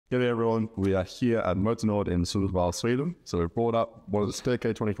G'day everyone, we are here at Motor Nord in Sundsvall, Sweden. So we've brought up one of the spare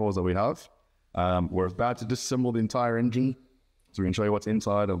K24s that we have. We're about to disassemble the entire engine, so we can show you what's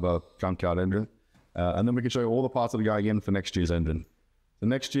inside of a junkyard engine. And then we can show you all the parts that are going in for next year's engine. So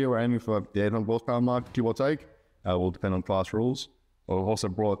next year we're aiming for the 800 horsepower mark, give or take. Will depend on class rules. We've also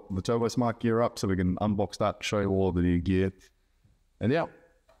brought the Turbo Smart gear up so we can unbox that, show you all the new gear. And yeah,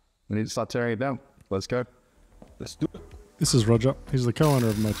 we need to start tearing it down. Let's go. Let's do it. This is Roger. He's the co-owner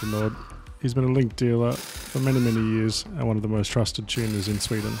of Motor Nord. He's been a Link dealer for many, many years and one of the most trusted tuners in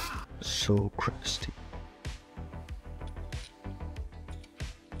Sweden. So crusty.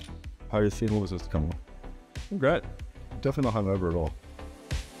 How are you feeling with this coming? Great. Definitely not hungover at all.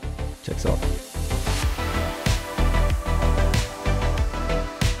 Checks out.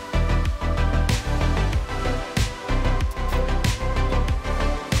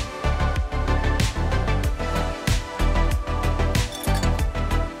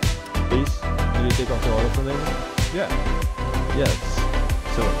 Take off the oil from there? Yeah. Yes.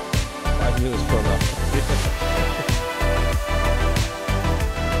 So 5 minutes from now.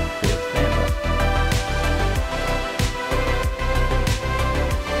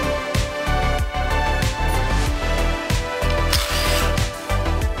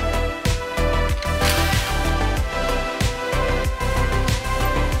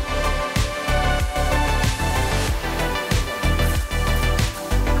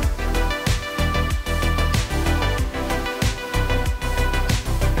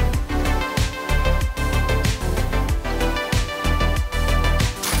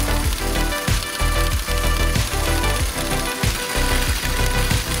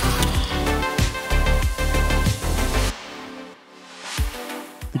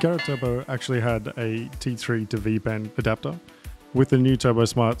 The Garrett Turbo actually had a T3 to V-band adapter. With the new Turbo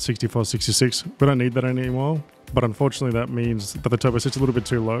Smart 6466, we don't need that anymore, but unfortunately that means that the turbo sits a little bit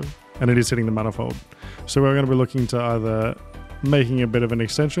too low and it is hitting the manifold. So we're going to be looking to either making a bit of an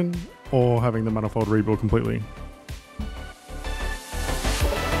extension or having the manifold rebuilt completely.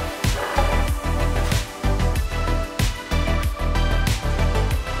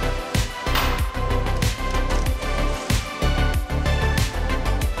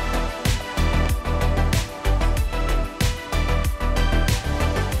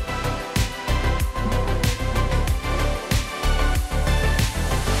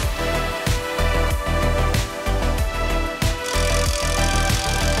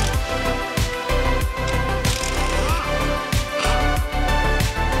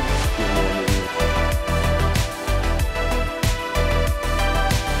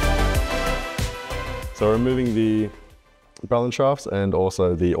 So removing the balance shafts and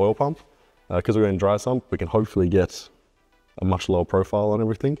also the oil pump. Because we're in dry sump, we can hopefully get a much lower profile on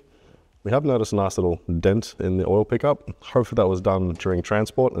everything. We have noticed a nice little dent in the oil pickup. Hopefully that was done during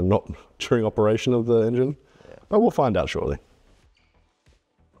transport and not during operation of the engine. Yeah. But we'll find out shortly.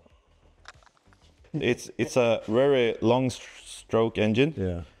 It's a very long stroke engine.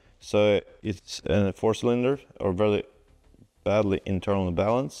 Yeah. So it's a 4-cylinder or very badly internal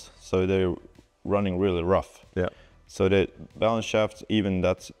balance. So they're running really rough. Yeah. So the balance shaft, even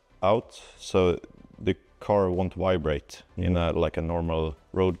that's out, so the car won't vibrate in like a normal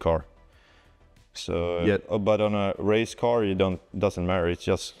road car. So, but on a race car, doesn't matter. It's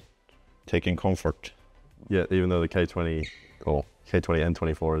just taking comfort. Yeah, even though the K20 or K20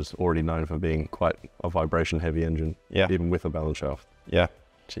 N24 is already known for being quite a vibration-heavy engine. Yeah. Even with a balance shaft. Yeah.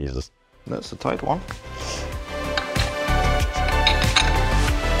 Jesus. That's a tight one.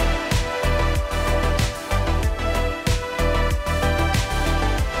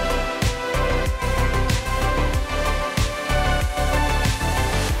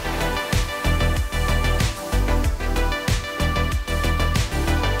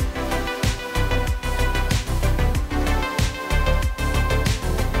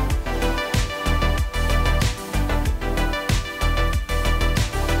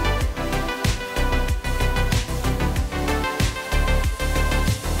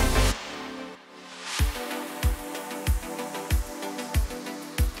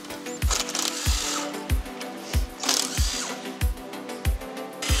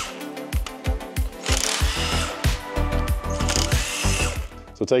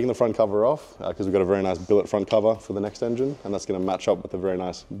 So taking the front cover off, because we've got a very nice billet front cover for the next engine, and that's going to match up with a very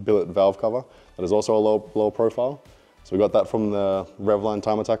nice billet valve cover that is also a low profile. So we got that from the Revline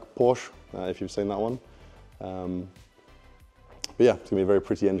Time Attack Porsche, if you've seen that one. But yeah, it's going to be a very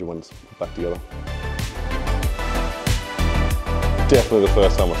pretty engine when it's put back together. Definitely the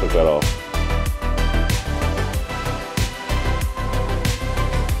first time I took that off.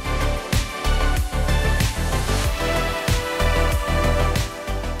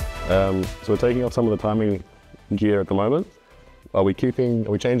 So we're taking off some of the timing gear at the moment. Are we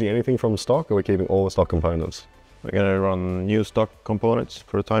changing anything from stock, or are we keeping all the stock components? We're gonna run new stock components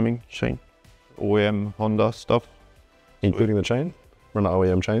for the timing chain, OEM Honda stuff. Including the chain? Run an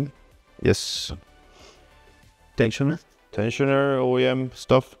OEM chain? Yes. Tensioner, OEM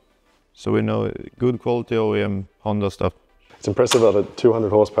stuff. So we know good quality OEM Honda stuff. It's impressive that a 200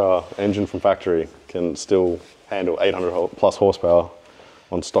 horsepower engine from factory can still handle 800 plus horsepower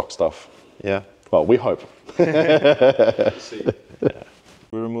on stock stuff. Yeah. Well, we hope. Yeah.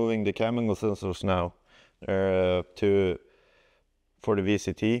 We're removing the cam angle sensors now for the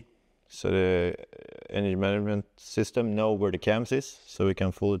VCT. So the energy management system know where the cams is, so we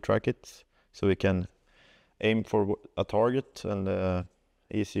can fully track it. So we can aim for a target, and the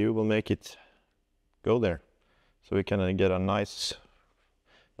ECU will make it go there. So we can get a nice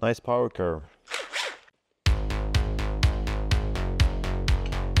power curve.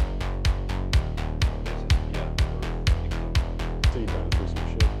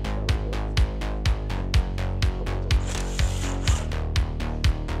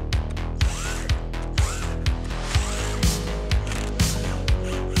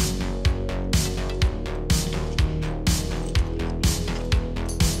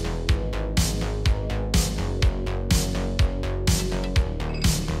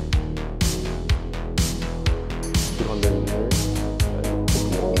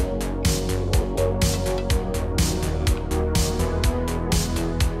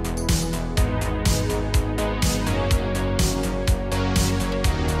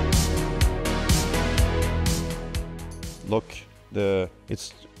 Look,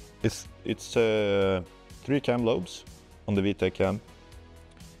 it's 3 cam lobes on the VTEC cam,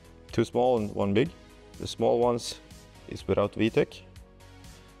 2 small and 1 big. The small ones is without VTEC.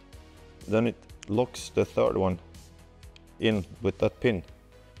 Then it locks the third one in with that pin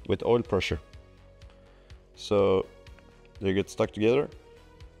with oil pressure. So they get stuck together,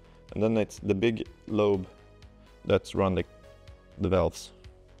 and then it's the big lobe that's run the valves.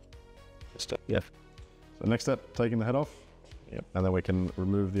 Yeah. So next step, taking the head off. Yep. And then we can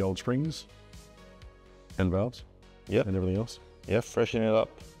remove the old springs and valves. Yep. And everything else. Yeah, freshen it up.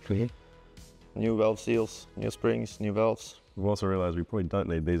 New valve seals, new springs, new valves. We've also realized we probably don't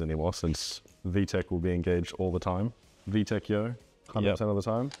need these anymore, since VTEC will be engaged all the time. VTEC yo, 100% of the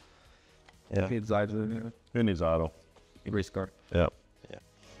time. Yeah. Who needs idle? Race car. Yeah.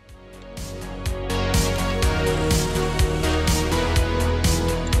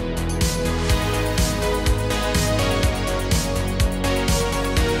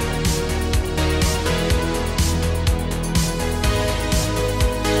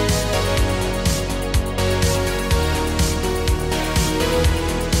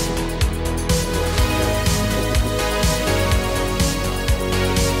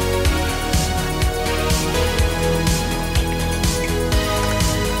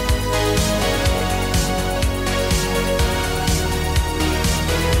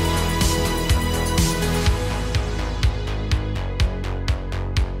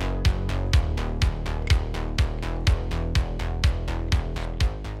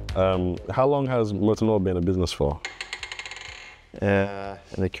 How long has Motonor been a business for? In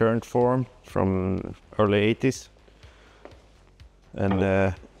the current form, from early 80s.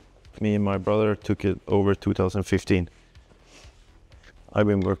 And me and my brother took it over 2015. I've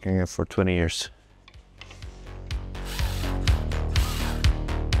been working here for 20 years.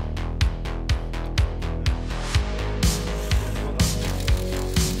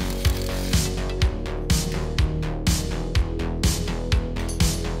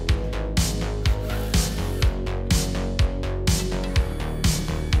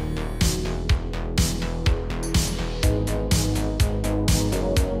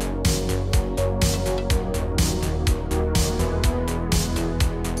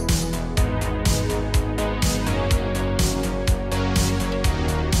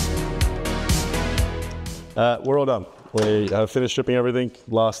 We're all done. We have finished stripping everything.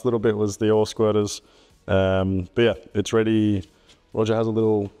 Last little bit was the oil squirters. But yeah, it's ready. Roger has a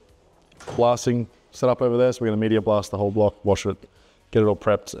little blasting set up over there, so we're going to media blast the whole block, wash it, get it all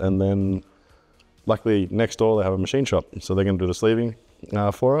prepped, and then luckily next door they have a machine shop, so they're going to do the sleeving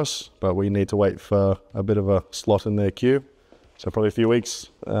for us, but we need to wait for a bit of a slot in their queue. So probably a few weeks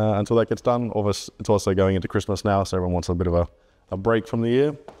until that gets done. Obviously, it's also going into Christmas now, so everyone wants a bit of a break from the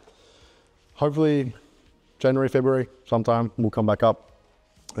year. Hopefully January, February, sometime we'll come back up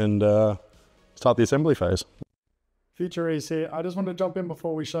and start the assembly phase. Future Reese here. I just wanted to jump in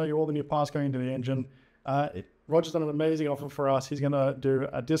before we show you all the new parts going into the engine. Roger's done an amazing offer for us. He's going to do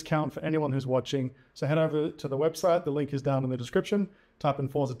a discount for anyone who's watching. So head over to the website. The link is down in the description. type in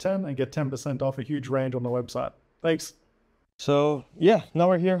Forza 10 and get 10% off a huge range on the website. Thanks. So yeah, now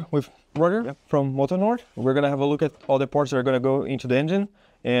we're here with Roger from Motonord. We're gonna have a look at all the parts that are gonna go into the engine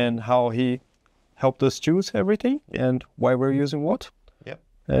and how he helped us choose everything and why we're using what. Yep.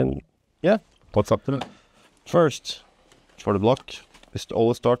 And yeah, What's up to it? First, for the block, is to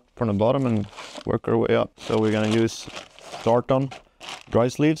always start from the bottom and work our way up. So we're gonna use start-on dry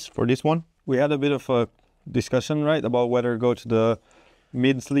sleeves for this one. we had a bit of a discussion, right, about whether to go to the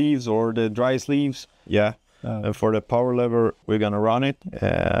mid sleeves or the dry sleeves. Yeah. And for the power lever, we're gonna run it.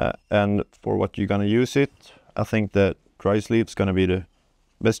 And for what you're gonna use it, I think that dry sleeve's gonna be the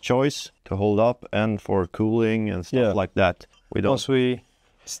best choice to hold up, and for cooling and stuff like that. We don't. Once we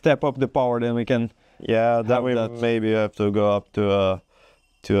step up the power, then we can. Yeah, that we maybe have to go up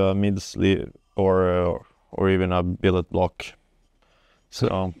to a mid sleeve or even a billet block.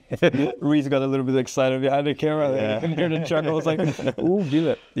 So Rhys got a little bit excited behind the camera. Yeah. You can hear the chuckle. I was like, "Ooh,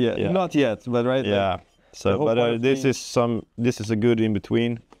 billet." Yeah, not yet, but right. yeah. So, but this is a good in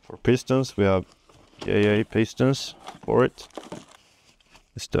between for pistons. We have KA pistons for it.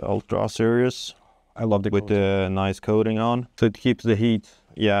 It's the Ultra series. I love the with the nice coating on. so it keeps the heat.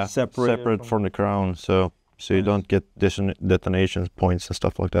 Yeah, Separate separate from the crown, so you don't get detonation points and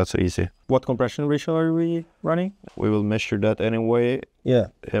stuff like that so easy. What compression ratio are we running? We will measure that anyway Yeah.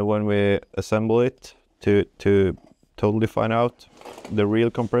 when we assemble it to totally find out the real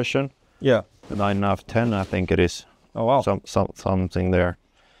compression. Yeah. The 9.5, 10, I think it is. Oh wow. Something there,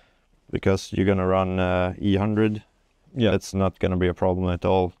 because you're gonna run E100. Yeah. It's not gonna be a problem at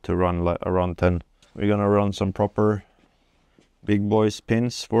all to run around 10. We're gonna run some proper big boys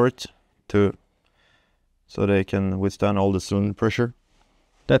pins for it so they can withstand all the cylinder pressure.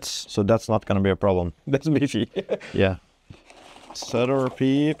 So that's not gonna be a problem. That's beefy. Yeah.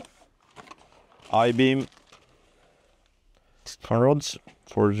 ZRP I-beam con rods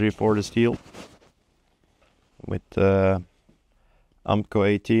for the steel with Amco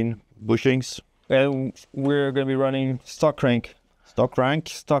 18 bushings. And we're gonna be running stock crank, Stock crank,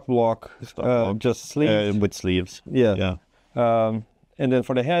 stock block, just sleeves. with sleeves. Yeah. Yeah. And then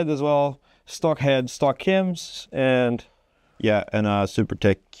for the head as well, stock head, stock cams, and Yeah, and a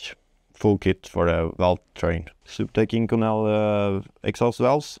Supertech full kit for the valve train. Supertech Inconel exhaust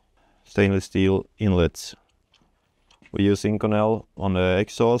valves, stainless steel inlets. We use Inconel on the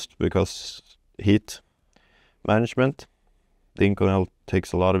exhaust because heat management. The Inconel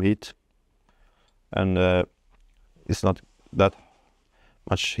takes a lot of heat, and it's not that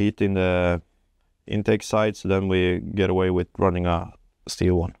much heat in the intake side, so then we get away with running a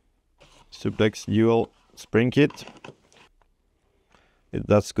steel one. Supertech's dual spring kit.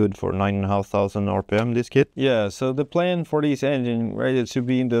 That's good for 9,500 RPM, this kit. yeah. So the plan for this engine, right, it should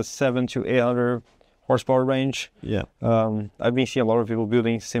be in the 700 to 800 horsepower range. Yeah. I've been seeing a lot of people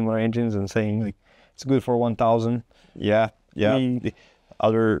building similar engines and saying like it's good for 1,000. Yeah. The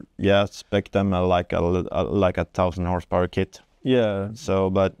other, spec them like a 1,000 horsepower kit. Yeah. So,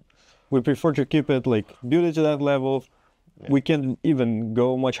 but We prefer to keep it like build it to that level. We can even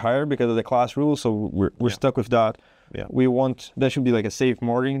go much higher because of the class rules, so we're stuck with that. Yeah. We want that should be like a safe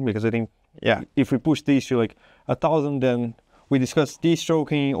margin, because I think if we push these to like 1,000, then we discuss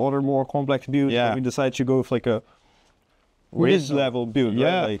de-stroking, other more complex builds. Yeah. And we decide to go with like a level build.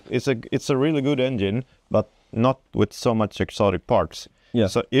 yeah, right? Like, it's a really good engine, but not with so much exotic parts. Yeah.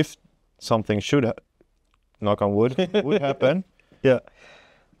 So if something should, knock on wood, would happen,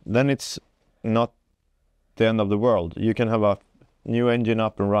 then it's not the end of the world. You can have a new engine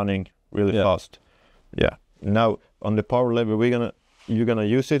up and running really fast. Yeah. Now on the power lever you're gonna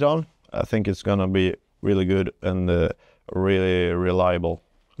use it on, I think it's gonna be really good and really reliable.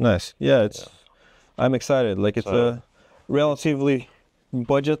 nice. Yeah, I'm excited. Like it's a relatively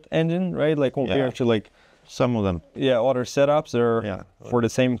budget engine, right? Like compared to like Some of them. other setups that are for the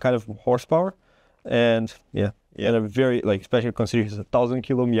same kind of horsepower, and and a very like, especially considering it's a 1,000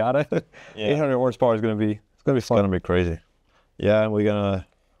 kilo Miata, 800 horsepower is gonna be fun. It's gonna be crazy. Yeah, we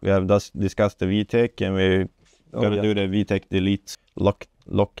have just discussed the VTEC, and we're gonna do the VTEC delete, lock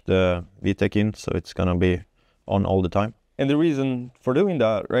the VTEC in, so it's gonna be on all the time. And the reason for doing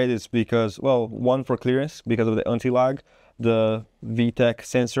that, right, is because, well, one, for clearance, because of the anti-lag, the VTEC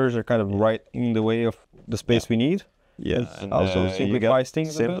sensors are kind of right in the way of the space we need. Yeah, and also simplifies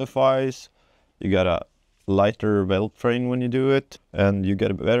things a bit. Simplifies. You got a lighter valve train when you do it, and you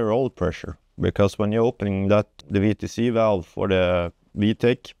get a better oil pressure, because when you're opening the VTC valve for the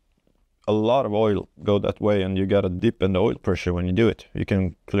VTEC, a lot of oil go that way, and you got a dip in the oil pressure when you do it. You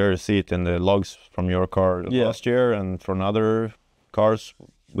can clearly see it in the logs from your car last year and from other cars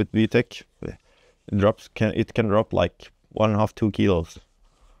with VTEC. It can drop like 1.5, 2 kilos.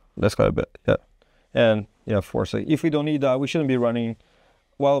 That's quite a bit, yeah. And yeah, Forza, if we don't need that, we shouldn't be running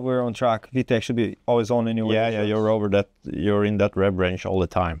while we're on track. VTEC should be always on anyway. Yeah, yeah, you're in that rev range all the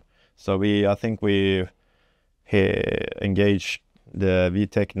time. So I think we engage the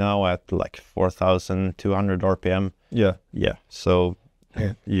VTEC now at like 4,200 RPM. Yeah. Yeah, so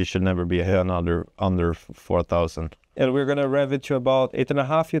you should never be under 4,000. And we're gonna rev it to about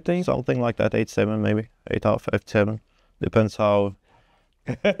 8.5, you think? Something like that, 8.7 maybe, 8.5, 8.7. Depends how.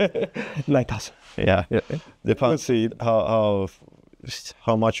 9,000. Yeah, Yeah. depends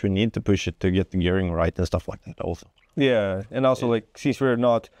how much we need to push it to get the gearing right and stuff like that also. Yeah, and also like since we're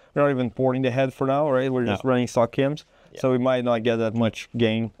not even porting the head for now, right? We're just running stock cams, so we might not get that much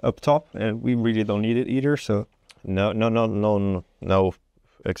gain up top, and we really don't need it either. So no,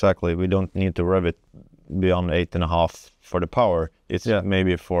 exactly. We don't need to rev it beyond 8.5 for the power. It's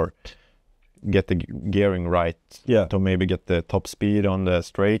maybe for get the gearing right. Yeah. To maybe get the top speed on the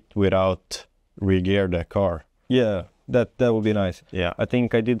straight without re-gear the car. Yeah, that would be nice. Yeah. I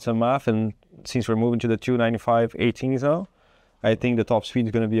think I did some math, and since we're moving to the 295 18s now, I think the top speed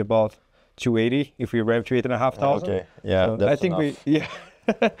is going to be about 280 if we rev to 8,500. Okay. Yeah. So that's I think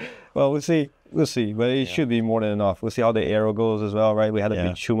enough. Well, we'll see, but it should be more than enough. We'll see how the aero goes as well, right? We had a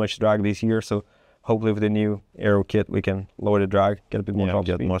bit too much drag this year, so hopefully with the new aero kit we can lower the drag, get a bit more top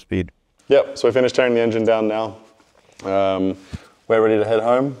speed. More speed. Yep, so we finished tearing the engine down now. We're ready to head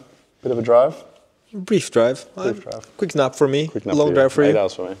home. Bit of a drive. Brief drive. Quick nap for me. Quick nap Long drive for you. 8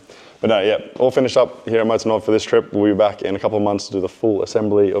 hours for me. But no, yeah, all finished up here at Motornord for this trip. We'll be back in a couple of months to do the full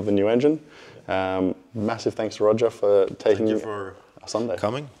assembly of the new engine. Massive thanks to Roger for taking you for Sunday.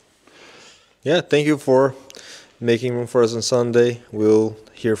 Coming. Yeah, thank you for making room for us on Sunday. We'll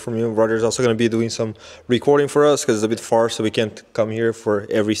hear from you. Roger's also going to be doing some recording for us because it's a bit far, so we can't come here for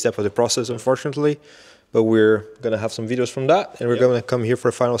every step of the process, unfortunately. But we're going to have some videos from that, and we're going to come here for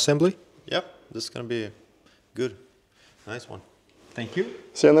a final assembly. Yep, this is going to be good. Nice one. Thank you.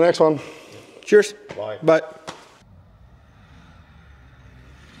 See you in the next one. Cheers. Bye. Bye.